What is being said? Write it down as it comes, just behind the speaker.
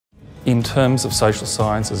In terms of social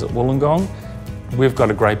sciences at Wollongong, we've got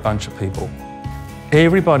a great bunch of people.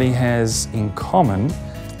 Everybody has in common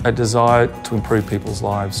a desire to improve people's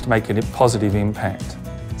lives, to make a positive impact.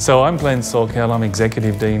 So I'm Glenn Salkeld, I'm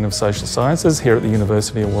Executive Dean of Social Sciences here at the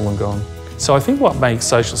University of Wollongong. So I think what makes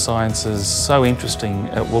social sciences so interesting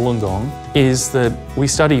at Wollongong is that we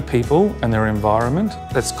study people and their environment.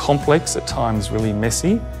 That's complex, at times really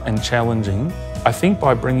messy and challenging. I think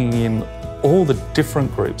by bringing in all the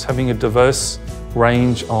different groups, having a diverse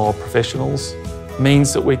range of professionals,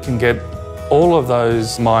 means that we can get all of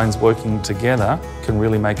those minds working together can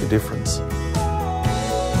really make a difference.